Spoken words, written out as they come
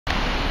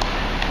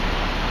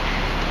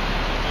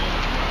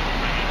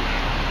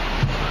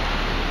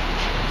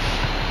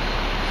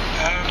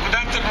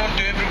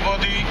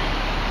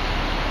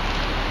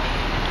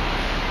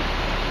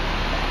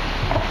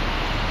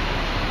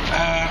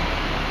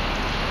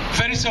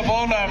First of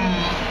all,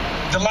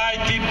 I'm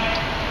delighted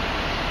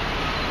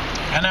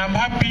and I'm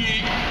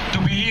happy to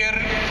be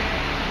here.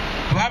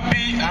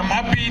 I'm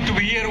happy to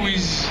be here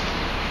with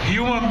a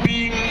human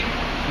being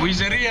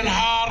with a real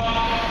heart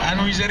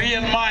and with a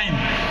real mind.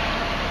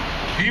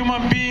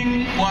 Human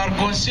beings who are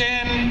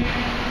concerned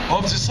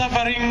of the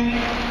suffering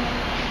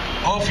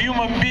of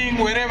human beings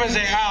wherever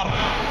they are.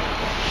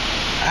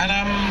 And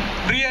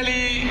I'm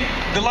really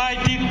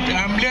delighted.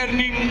 I'm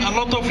learning a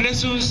lot of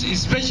lessons,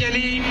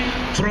 especially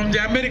from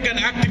the American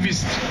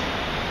activists.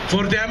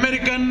 For the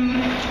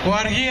Americans who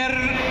are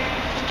here,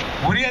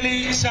 we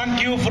really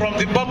thank you from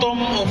the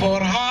bottom of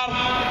our heart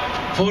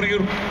for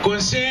your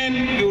concern,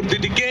 your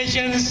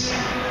dedications,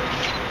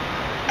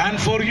 and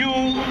for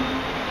you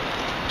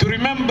to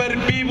remember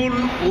people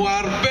who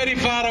are very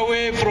far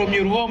away from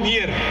your home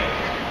here.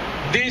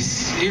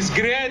 This is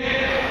great.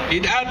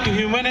 It adds to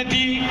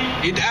humanity.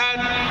 It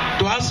adds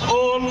to us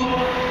all.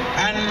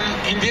 And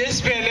in the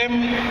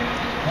SPLM,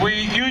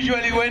 we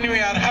usually, when we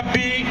are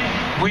happy,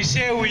 we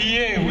say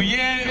 "Uye."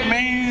 Uye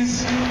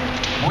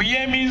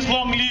means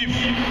long live.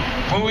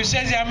 But we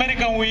say the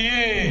American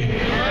Uye.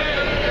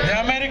 The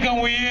American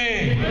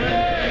Uye.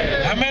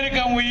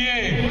 American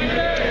Uye.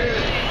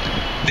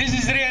 This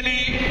is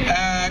really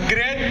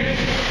great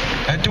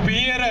to be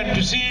here and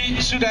to see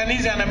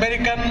Sudanese and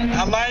American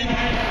alike.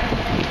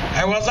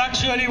 I was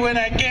actually, when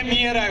I came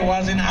here, I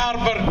was in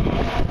Harvard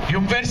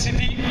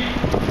University,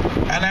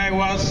 and I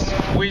was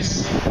with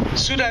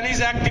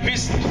Sudanese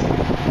activists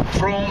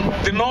from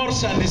the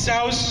north and the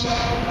south.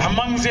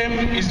 Among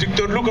them is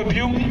Dr. Luka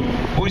Byung,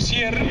 who is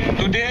here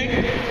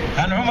today,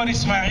 and Umar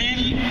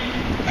Ismail,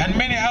 and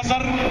many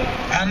others,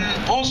 and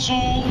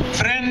also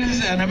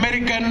friends and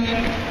American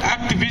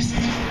activists.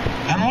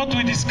 And what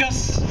we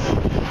discuss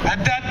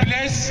at that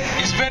place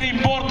is very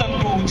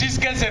important to this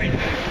gathering.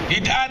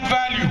 It adds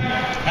value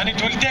and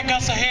it will take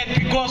us ahead,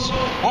 because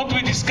what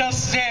we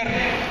discuss there,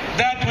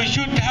 that we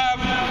should have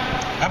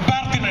a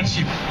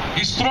partnership,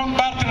 a strong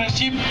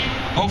partnership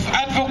of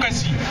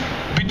advocacy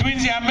between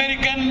the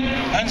American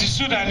and the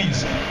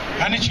Sudanese.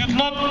 And it should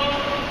not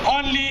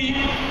only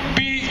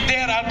be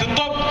there at the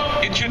top,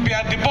 it should be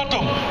at the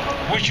bottom.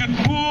 We should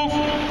move,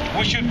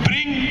 we should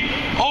bring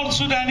all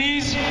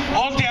Sudanese,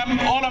 all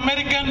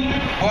American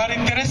who are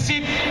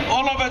interested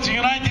all over the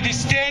United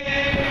States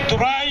to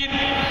write,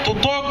 to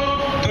talk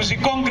to the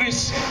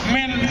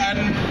congressmen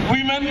and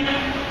women,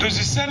 to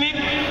the Senate,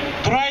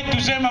 to write to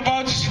them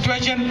about the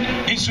situation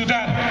in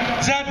Sudan.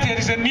 That there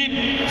is a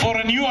need for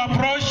a new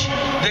approach,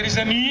 there is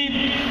a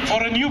need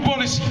for a new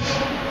policy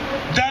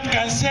that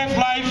can save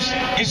lives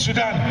in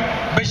Sudan.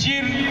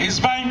 Bashir is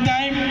buying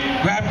time.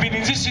 We have been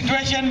in this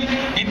situation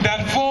in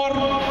Darfur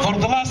for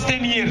the last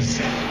 10 years,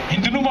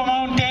 in the Nuba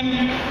Mountain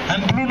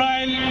and Blue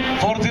Nile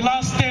for the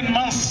last 10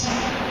 months,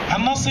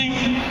 and nothing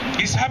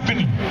is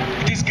happening.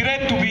 It is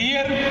great to be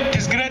here. It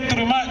is great to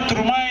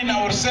remind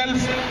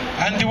ourselves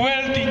and the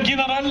world in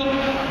general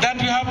that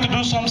we have to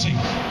do something.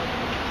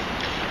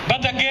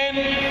 But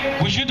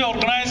again, we should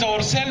organize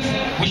ourselves.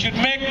 We should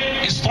make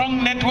a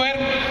strong network,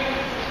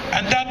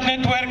 and that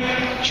network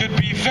should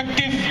be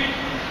effective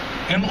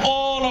in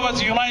all over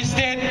the United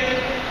States,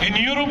 in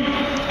Europe,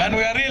 and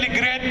we are really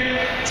great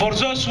for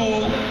those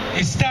who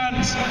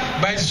stand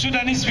by the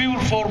Sudanese people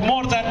for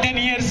more than 10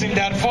 years in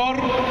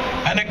Darfur,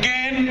 and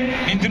again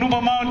in the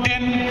Nuba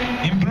Mountain,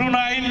 in Blue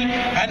Nile,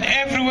 and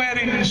everywhere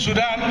in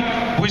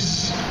Sudan, with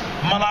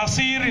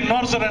Manasir in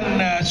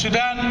northern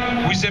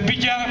Sudan, with the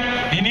Bija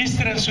in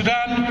eastern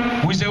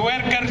Sudan, with the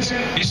workers,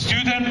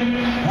 students,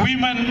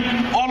 women,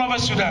 all over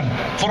Sudan,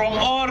 from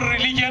all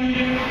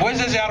religion,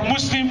 whether they are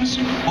Muslims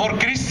or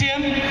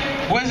Christian,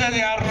 whether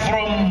they are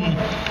from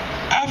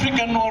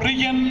African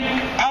origin,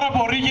 Arab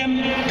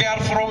origin, they are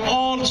from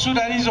all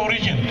Sudanese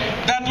origin.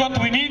 That's what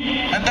we need,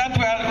 and that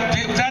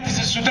is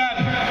the Sudan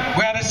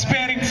we are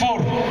aspiring for.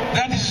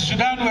 That is the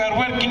Sudan we are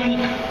working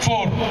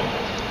for.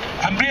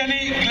 I'm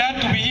really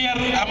glad to be here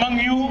among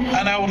you,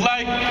 and I would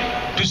like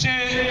to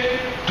say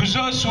to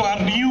those who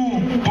are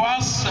new to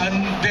us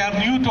and they are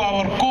new to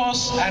our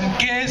cause and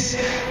case,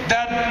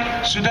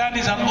 that Sudan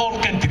is an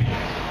old country.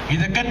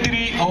 It's a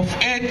country of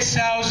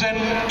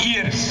 8,000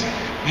 years.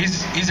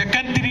 It's a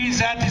country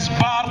that is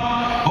part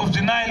of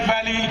the Nile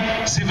Valley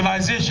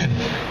civilization.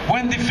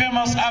 When the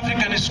famous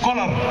African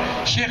scholar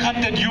Sheikh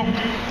Anta Diop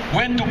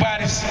went to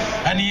Paris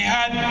and he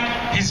had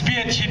his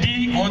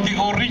PhD on the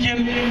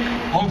origin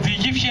of the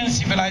Egyptian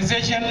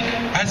civilization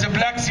as a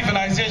black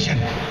civilization,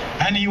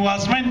 and he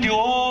was meant the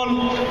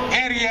whole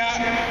area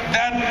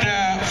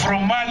that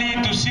from Mali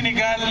to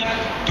Senegal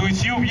to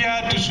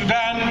Ethiopia to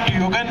Sudan to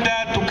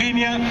Uganda to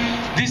Kenya.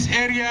 This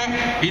area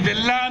is the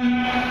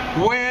land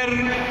where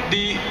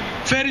the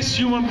first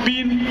human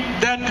being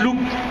that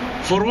looked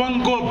for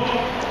one God.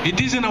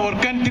 It is in our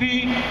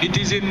country. It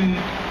is in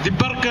the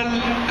Barkal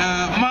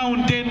mountain.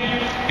 Mountain,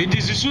 it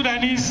is the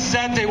Sudanese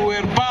that they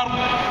were part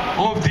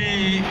of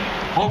the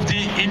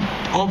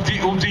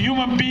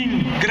human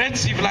being, great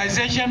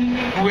civilization.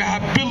 We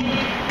have built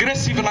great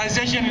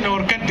civilization in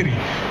our country.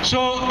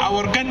 So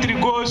our country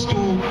goes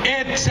to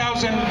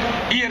 8,000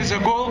 years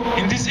ago.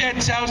 In this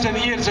 8,000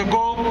 years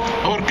ago,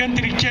 our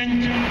country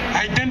changed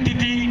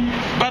identity,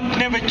 but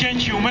never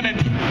changed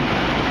humanity.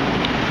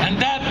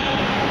 And that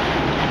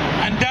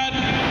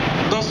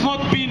does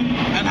not been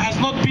and has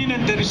not been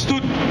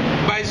understood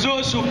by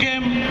those who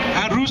came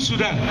and ruled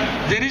Sudan.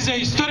 There is a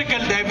historical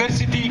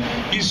diversity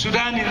in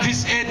Sudan in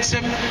these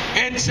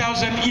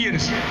 8,000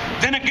 years.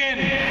 Then again,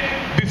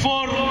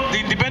 before the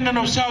independence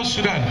of South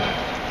Sudan,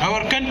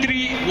 our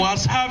country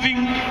was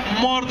having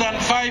more than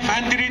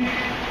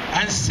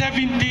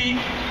 570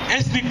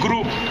 ethnic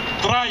group,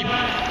 tribe,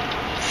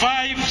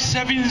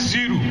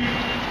 570.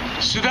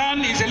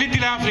 Sudan is a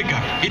little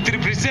Africa. It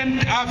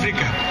represents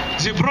Africa.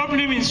 The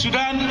problem in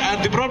Sudan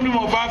and the problem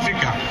of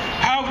Africa,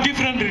 how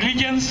different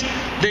religions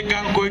they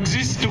can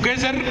coexist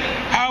together,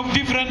 how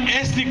different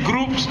ethnic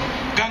groups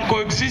can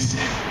coexist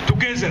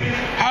together,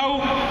 how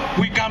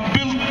we can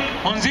build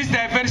on this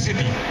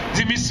diversity.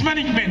 The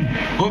mismanagement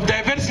of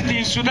diversity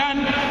in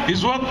Sudan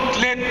is what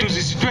led to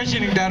the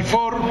situation in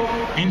Darfur,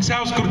 in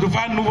South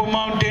Kordofan, Nuba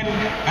Mountain,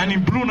 and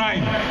in Blue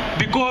Nile.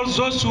 Because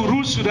those who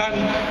rule Sudan,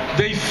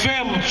 they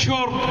fell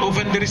short of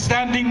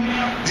understanding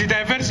the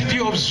diversity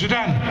of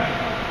Sudan.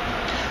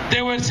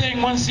 They were saying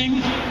one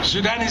thing: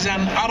 Sudan is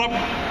an Arab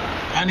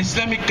and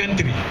Islamic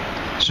country.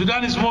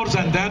 Sudan is more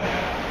than that.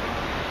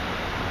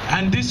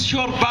 And these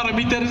short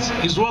parameters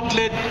is what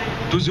led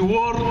to the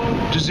war,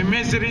 to the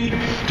misery,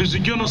 to the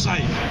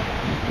genocide.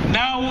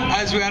 Now,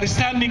 as we are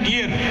standing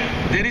here,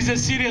 there is a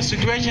serious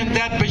situation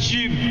that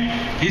Bashir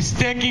is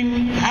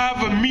taking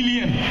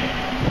 500,000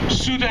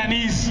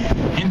 Sudanese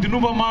in the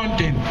Nuba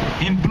Mountain,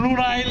 in Blue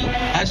Nile,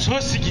 as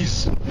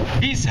hostages.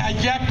 He's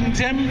hijacking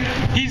them,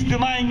 he's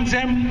denying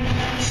them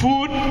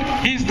food,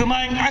 he's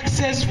denying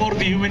access for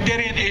the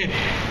humanitarian aid.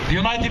 The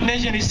United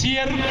Nations is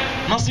here,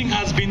 nothing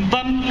has been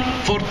done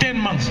for 10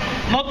 months.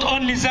 Not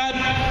only that,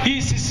 he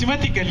is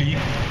systematically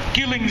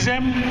killing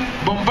them,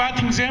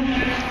 bombarding them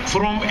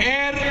from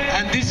air,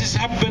 and this is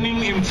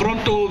happening in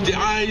front of the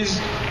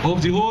eyes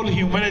of the whole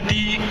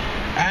humanity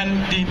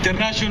and the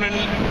international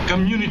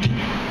community.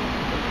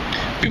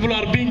 People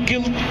are being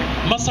killed,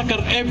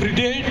 massacred every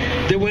day.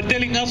 They were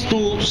telling us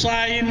to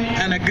sign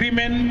an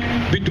agreement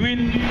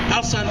between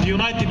us and the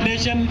United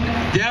Nations,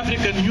 the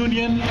African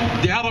Union,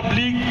 the Arab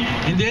League,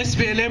 and the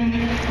SPLM.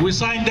 We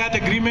signed that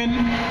agreement.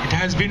 It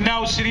has been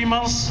now 3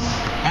 months,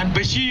 and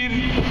Bashir,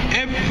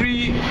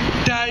 every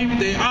time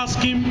they ask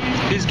him,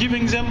 he's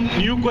giving them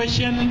new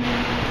question.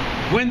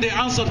 When they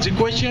answer the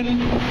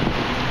question,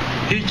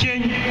 he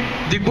changed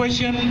the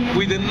question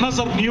with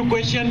another new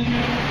question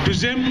to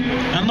them,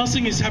 and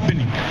nothing is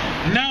happening.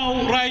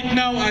 Now, right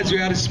now, as we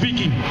are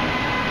speaking,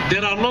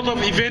 there are a lot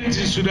of events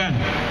in Sudan,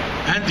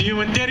 and the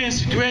humanitarian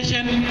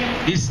situation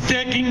is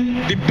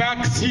taking the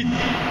back seat.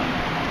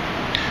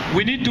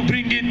 We need to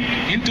bring it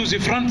into the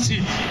front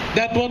seat.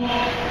 That's what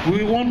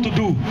we want to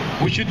do.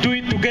 We should do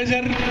it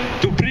together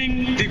to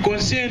bring the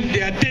concern,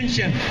 the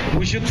attention.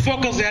 We should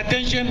focus the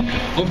attention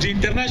of the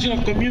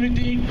international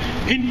community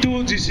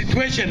into the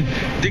situation,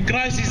 the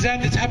crisis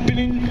that is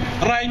happening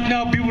right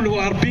now. People who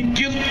are being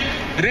killed,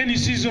 rainy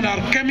season are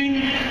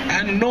coming,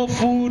 and no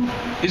food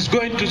is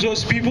going to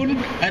those people,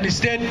 and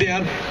instead they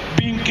are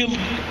being killed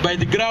by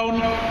the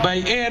ground,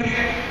 by air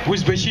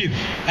with Bashir.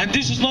 And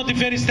this is not the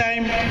first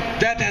time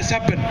that has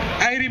happened.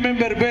 I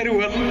remember very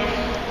well,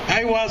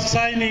 I was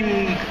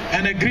signing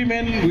an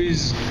agreement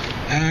with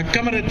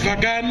Comrade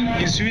Fagan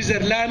in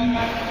Switzerland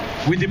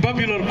with the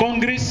Popular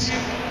Congress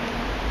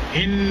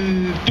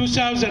in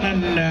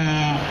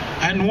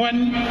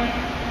 2001,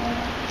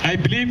 I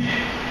believe.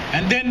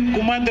 And then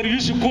Commander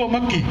Yusuf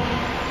Kouamaki,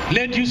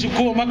 late Yusuf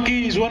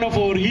Kouamaki, is one of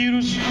our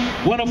heroes,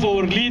 one of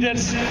our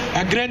leaders,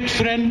 a great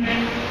friend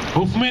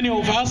of many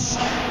of us.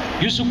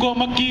 Yusuf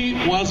Kouamaki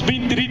was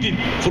being treated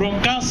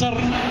from cancer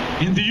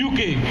in the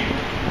UK.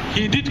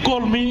 He did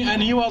call me,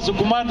 and he was the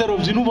commander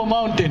of the Nuba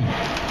Mountain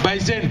by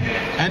then.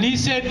 And he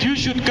said, you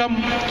should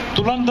come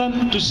to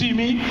London to see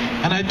me.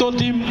 And I told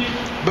him,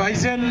 by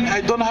then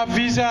I don't have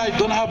visa, I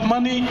don't have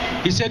money.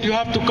 He said, you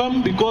have to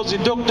come because the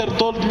doctor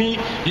told me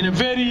in a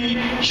very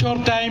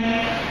short time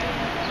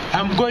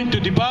I'm going to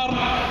depart,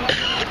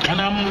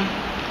 and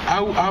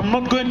I'm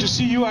not going to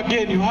see you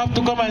again. You have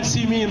to come and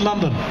see me in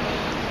London.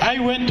 I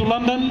went to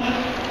London,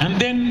 and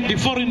then the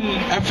foreign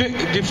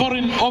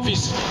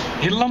office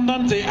in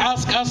London, they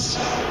asked us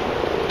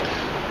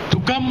to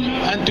come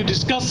and to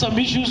discuss some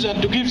issues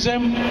and to give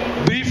them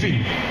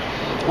briefing.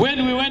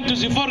 When we went to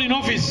the foreign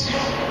office,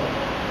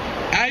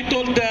 I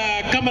told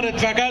Comrade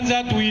Fagan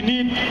that we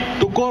need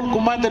to call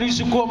Commander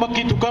Yusuf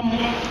Kouamaki to come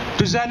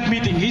to that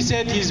meeting. He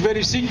said he's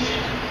very sick,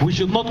 we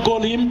should not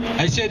call him.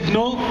 I said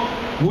no,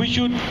 we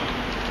should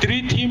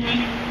treat him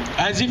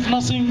as if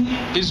nothing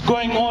is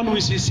going on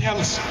with his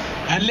health,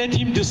 and let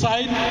him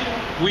decide.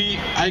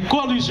 I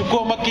called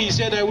Yusuko Maki, he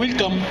said, I will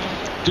come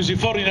to the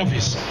Foreign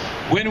Office.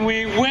 When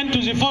we went to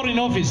the Foreign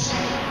Office,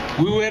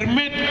 we were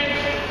met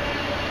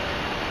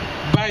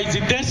by the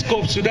desk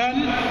of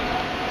Sudan,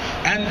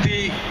 and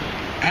the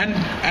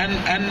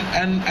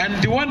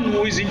one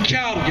who is in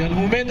charge and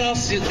who made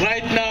us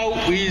right now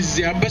is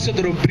the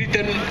ambassador of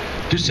Britain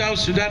to South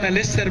Sudan,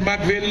 Lester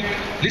Macville.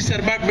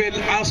 Lester Macville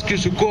asked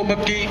Yusuko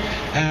Maki,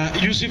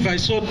 Yusuf, I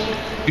thought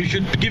you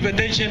should give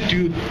attention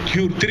to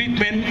your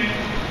treatment.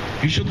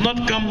 You should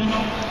not come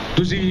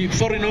to the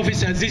Foreign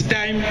Office at this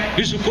time.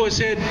 Yusuko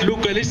said,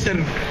 look, Lester,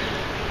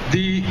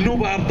 the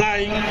Nuba are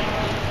dying.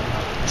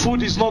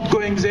 Food is not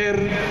going there.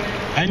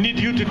 I need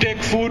you to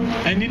take food.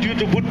 I need you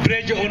to put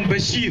pressure on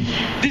Bashir.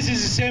 This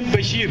is the same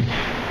Bashir.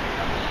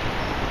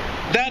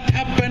 That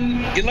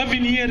happened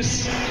 11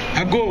 years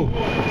ago.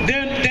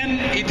 Then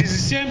it is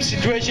the same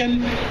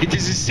situation. It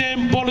is the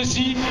same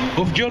policy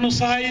of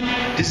genocide.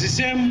 It is the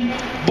same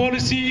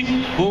policy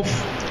of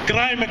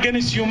crime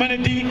against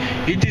humanity.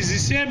 It is the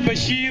same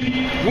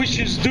Bashir which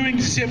is doing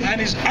the same,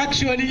 and it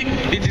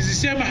is the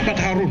same Ahmad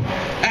Harun.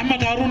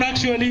 Ahmad Harun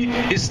actually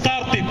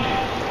started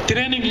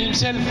training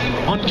himself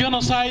on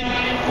genocide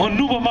on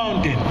Nuba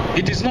Mountain.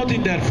 It is not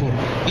in Darfur.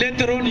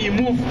 Later on he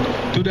moved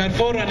to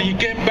Darfur and he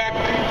came back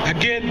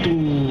again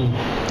to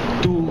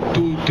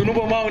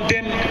Nuba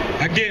Mountain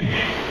again.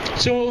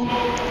 So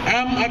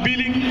I'm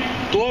appealing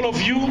to all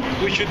of you,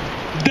 we should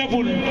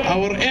double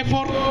our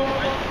effort,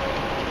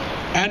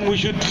 and we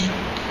should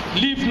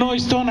leave no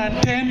stone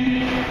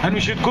unturned, and we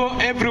should go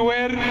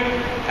everywhere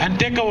and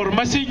take our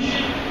message.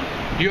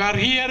 You are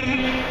here.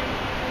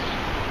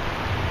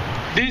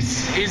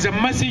 This is a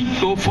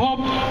message of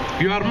hope.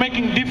 You are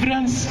making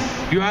difference.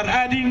 You are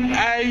adding.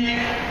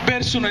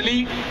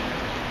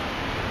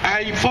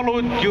 I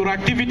followed your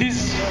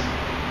activities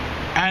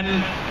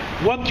and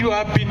what you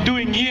have been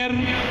doing here.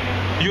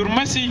 Your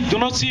message, do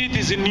not see it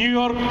is in New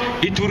York.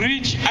 It will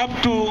reach up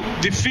to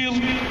the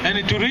field, and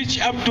it will reach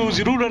up to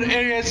the rural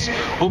areas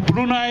of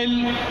Blue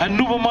Nile and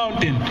Nuba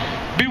Mountain.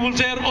 People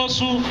there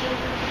also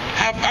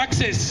have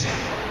access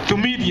to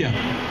media,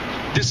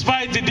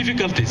 despite the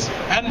difficulties.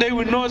 And they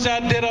will know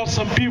that there are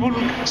some people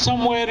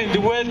somewhere in the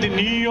world, in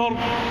New York,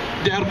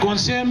 they are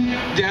concerned,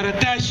 they are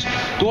attached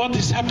to what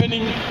is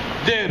happening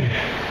there.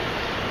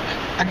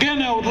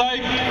 Again, I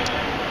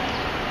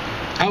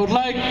would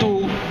like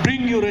to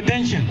bring your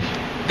attention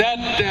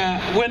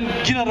that when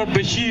General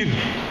Bashir,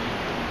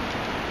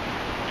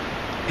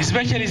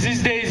 especially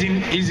these days,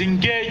 is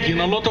engaged in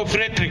a lot of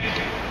rhetoric,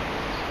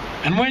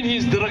 and when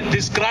he's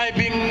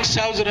describing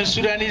Southern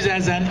Sudanese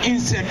as an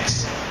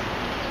insect,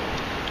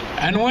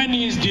 and when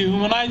he's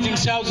dehumanizing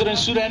Southern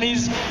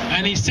Sudanese,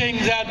 and he's saying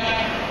that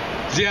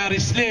they are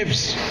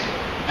slaves,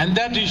 and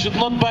that you should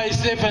not buy a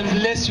slave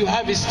unless you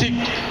have a stick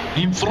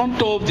in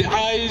front of the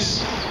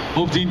eyes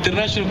of the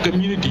international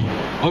community,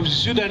 of the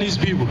Sudanese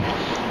people.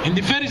 In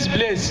the first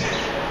place,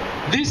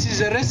 this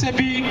is a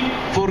recipe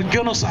for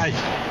genocide.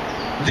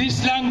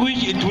 This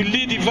language, it will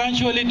lead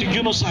eventually to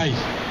genocide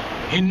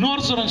in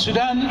northern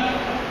Sudan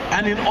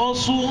and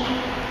also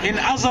in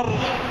other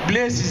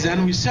places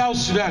and with South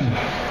Sudan.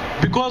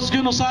 Because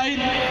genocide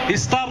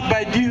is started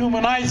by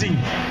dehumanizing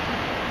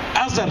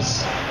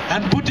others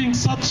and putting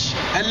such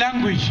a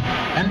language,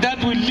 and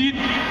that will lead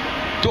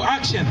to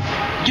action.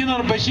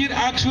 General Bashir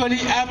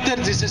actually, after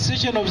the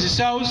secession of the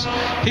South,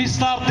 he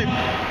started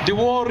the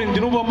war in the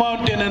Nuba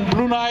Mountain and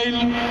Blue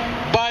Nile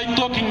by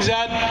talking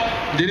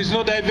that there is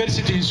no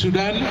diversity in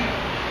Sudan,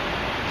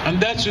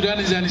 and that Sudan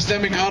is an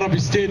Islamic Arab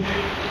state.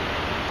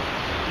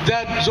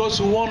 That those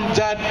who want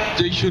that,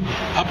 they should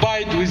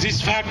abide with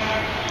this fact,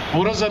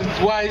 or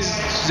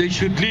otherwise they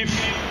should leave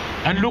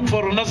and look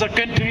for another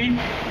country.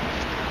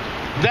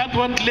 That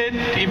what led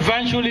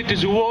eventually to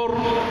the war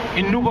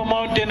in Nuba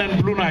Mountain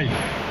and Blue Nile.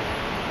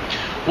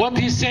 What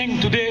he's saying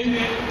today,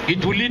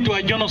 it will lead to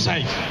a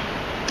genocide,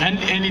 and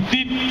it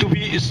needs to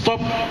be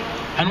stopped.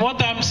 And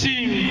what I'm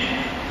seeing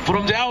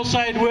from the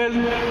outside world,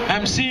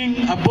 I'm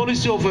seeing a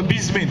policy of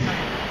appeasement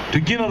to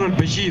General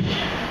Bashir.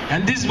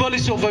 And this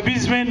policy of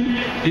appeasement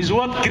is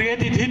what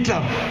created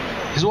Hitler,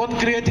 is what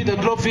created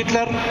Adolf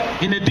Hitler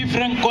in a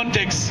different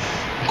context.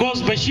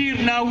 Because Bashir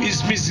now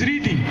is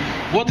misreading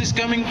what is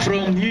coming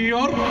from New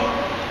York,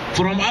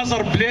 from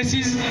other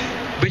places.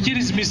 Bashir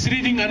is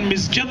misreading and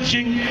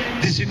misjudging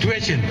the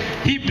situation.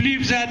 He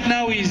believes that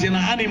now he is in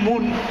a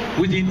honeymoon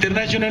with the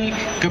international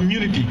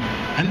community,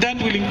 and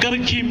that will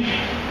encourage him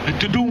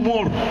to do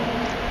more.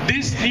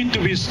 This needs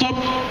to be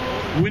stopped.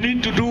 We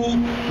need to do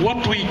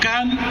what we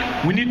can.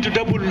 We need to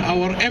double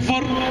our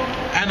effort,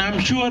 and I'm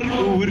sure we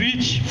will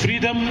reach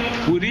freedom,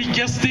 we will reach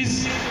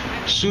justice.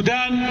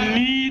 Sudan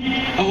needs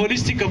a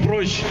holistic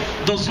approach,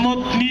 does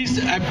not need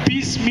a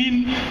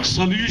piecemeal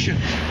solution.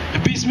 A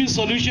piecemeal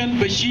solution,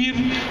 Bashir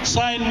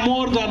signed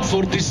more than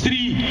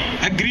 43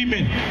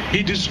 agreements.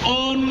 He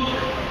disowned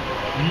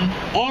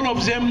all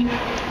of them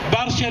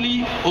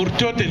partially or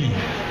totally.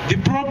 The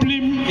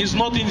problem is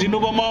not in the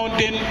Nuba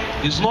Mountain,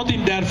 it's not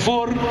in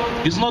Darfur,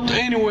 it's not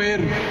anywhere.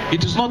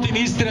 It is not in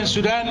Eastern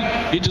Sudan,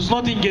 it is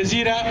not in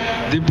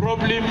Jazeera. The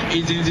problem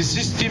is in the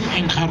system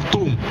in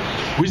Khartoum.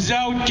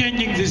 Without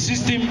changing the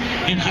system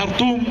in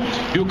Khartoum,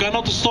 you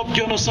cannot stop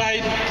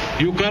genocide,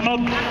 you cannot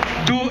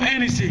do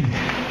anything.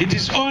 It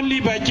is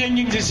only by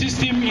changing the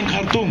system in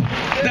Khartoum.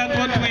 That's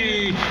what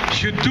we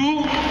should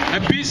do. A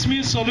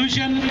piecemeal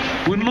solution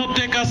will not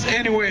take us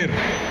anywhere.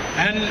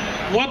 And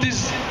what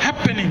is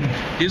happening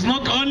is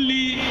not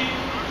only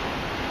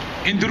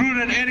in the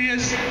rural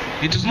areas,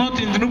 it is not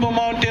in the Nuba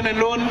Mountain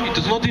alone, it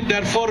is not in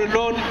Darfur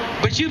alone.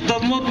 Bashir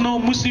does not know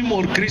Muslim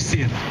or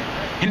Christian.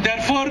 In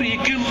Darfur, he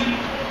killed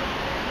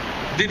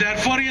the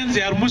Darfurians,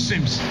 they are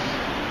Muslims.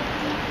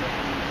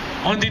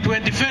 On the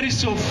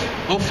 21st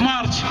of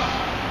March,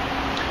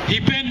 he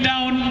burned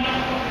down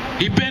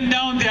the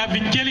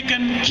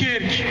Evangelical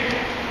Church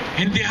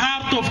in the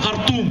heart of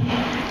Khartoum.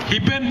 He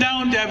burned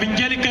down the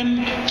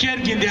Evangelical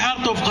Church in the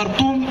heart of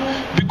Khartoum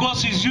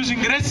because he's using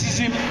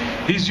racism,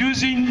 he's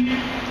using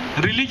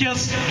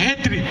religious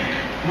hatred.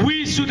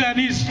 We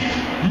Sudanese,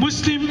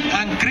 Muslim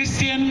and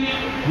Christian,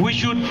 we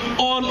should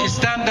all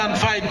stand and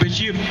fight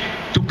Bashir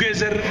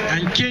together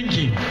and change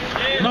him.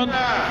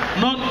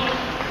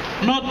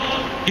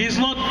 He's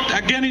not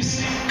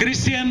against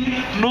Christian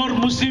nor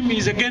Muslim,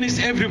 he's against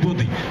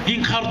everybody.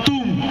 In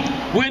Khartoum,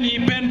 when he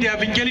banned the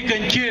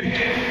Evangelical Church,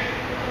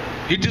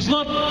 it is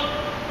not,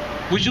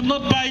 we should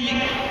not buy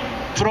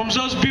from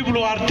those people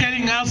who are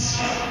telling us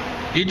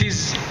it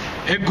is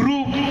a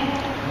group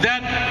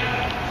that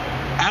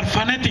are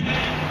fanatic.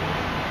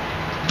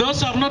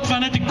 Those are not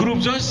fanatic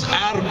groups, those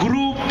are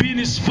groups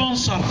being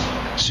sponsored,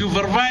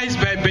 supervised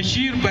by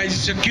Bashir, by the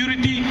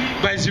security,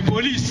 by the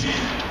police.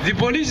 The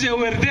police, they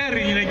were there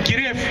in a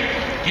Kiref,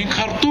 in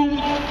Khartoum,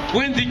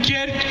 when the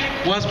church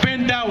was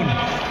burned down.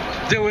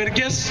 They were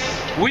just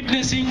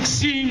witnessing,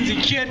 seeing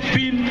the church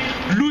being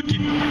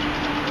looted.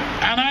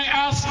 And I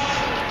asked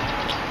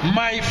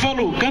my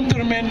fellow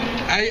countrymen,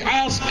 I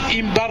ask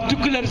in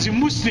particular the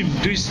Muslim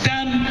to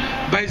stand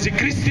by the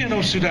Christian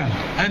of Sudan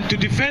and to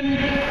defend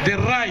their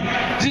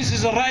right. This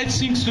is the right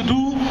thing to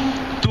do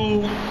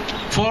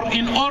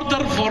in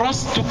order for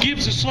us to keep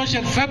the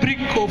social fabric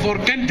of our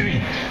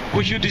country.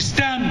 We should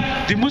stand,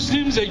 the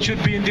Muslims, they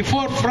should be in the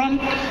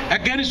forefront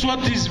against what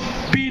is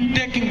being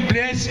taking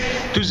place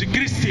to the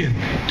Christian.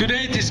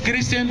 Today it is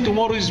Christian,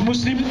 tomorrow is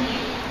Muslim.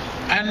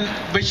 And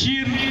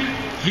Bashir,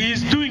 he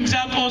is doing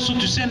that also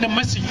to send a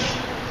message,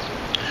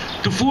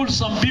 to fool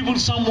some people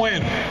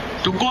somewhere,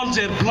 to call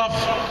their bluff,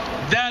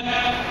 that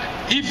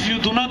if you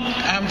do not,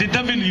 I'm the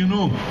devil, you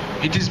know,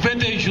 it is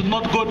better you should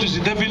not go to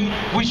the devil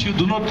which you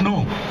do not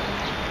know.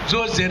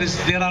 So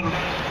there are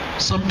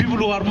some people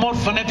who are more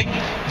fanatic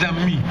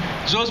than me.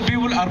 Those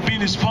people are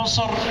being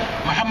sponsored.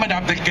 Muhammad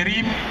Abdul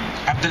Karim,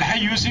 Abdul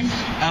Hayy Yusuf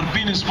are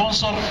being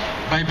sponsored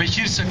by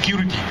Bashir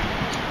security.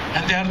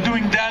 And they are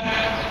doing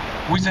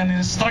that with an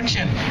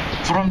instruction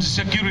from the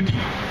security.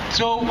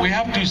 So we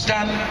have to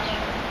stand,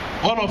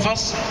 all of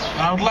us.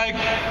 I would like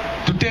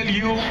to tell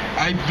you,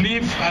 I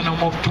believe and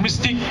I'm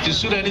optimistic, the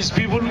Sudanese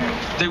people,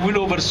 they will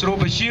overthrow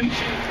Bashir.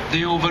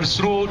 They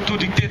overthrow two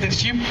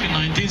dictatorships in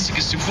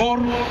 1964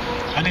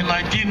 and in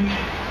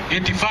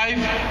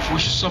 1985. We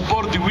should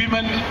support the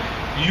women,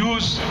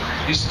 youth,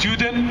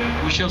 students.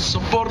 We shall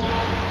support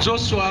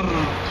those who are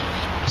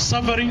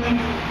suffering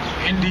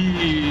in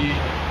the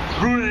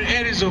rural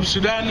areas of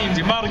Sudan, in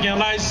the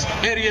marginalized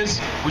areas.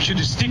 We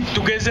should stick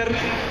together,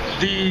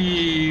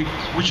 we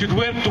should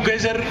work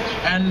together,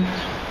 and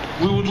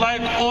we would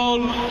like all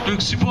to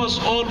expose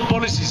all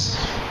policies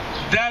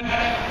that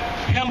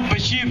help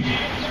Bashir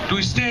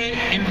to stay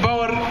in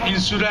power in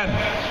Sudan.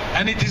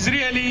 And it is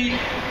really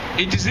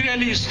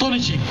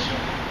astonishing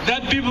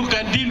that people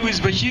can deal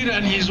with Bashir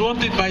and he is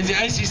wanted by the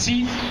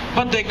ICC,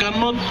 but they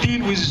cannot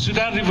deal with the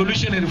Sudan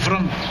Revolutionary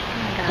Front,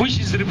 which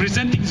is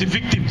representing the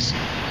victims.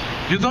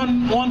 You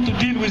don't want to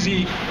deal with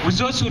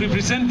those who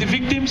represent the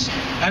victims,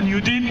 and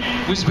you deal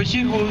with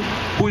Bashir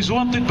who is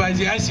wanted by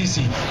the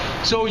ICC.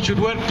 So we should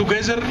work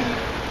together.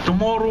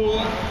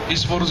 Tomorrow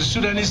is for the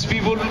Sudanese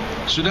people.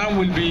 Sudan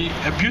will be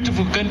a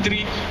beautiful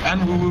country,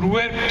 and we will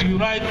work to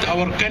unite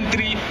our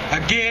country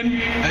again,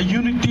 a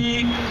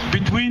unity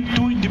between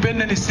two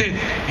independent states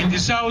in the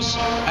south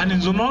and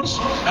in the north,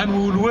 and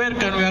we will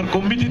work, and we are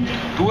committed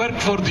to work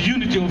for the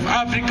unity of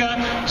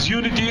Africa, the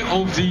unity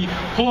of the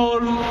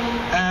whole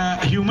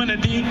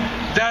humanity.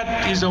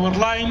 That is our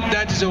line,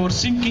 that is our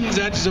thinking,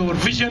 that is our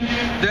vision,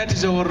 that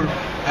is our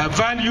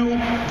value.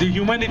 The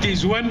humanity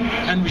is one,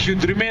 and we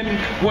should remain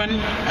one.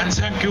 And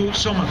thank you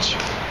so much.